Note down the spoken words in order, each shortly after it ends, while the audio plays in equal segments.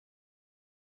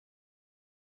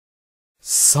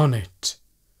Sonnet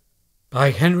by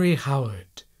Henry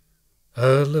Howard,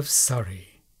 Earl of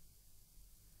Surrey.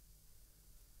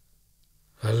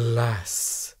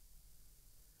 Alas,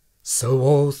 so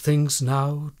all things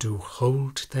now do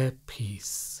hold their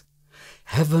peace,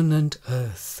 heaven and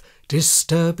earth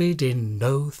disturbèd in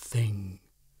no thing.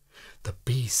 The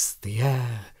beasts, the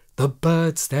air, the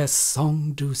birds their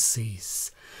song do cease,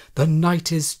 the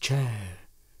night is chare,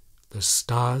 the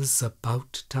stars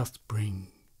about doth bring.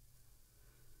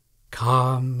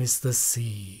 Calm is the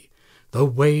sea, the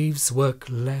waves work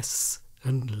less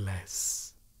and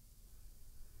less.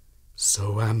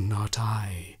 So am not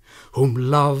I, whom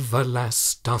love,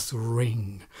 alas, doth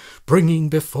wring, bringing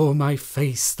before my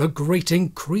face the great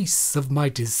increase of my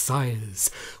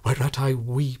desires, whereat I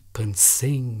weep and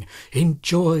sing in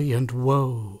joy and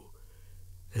woe,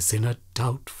 as in a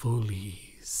doubtful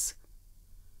ease.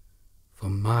 For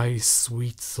my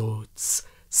sweet thoughts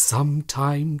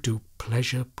sometime do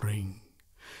pleasure bring,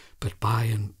 but by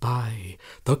and by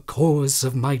the cause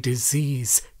of my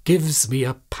disease gives me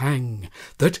a pang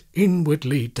that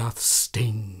inwardly doth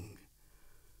sting.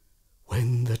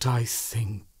 When that I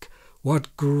think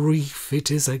what grief it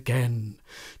is again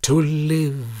to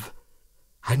live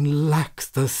and lack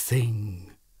the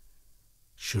thing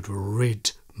should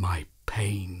rid my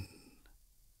pain.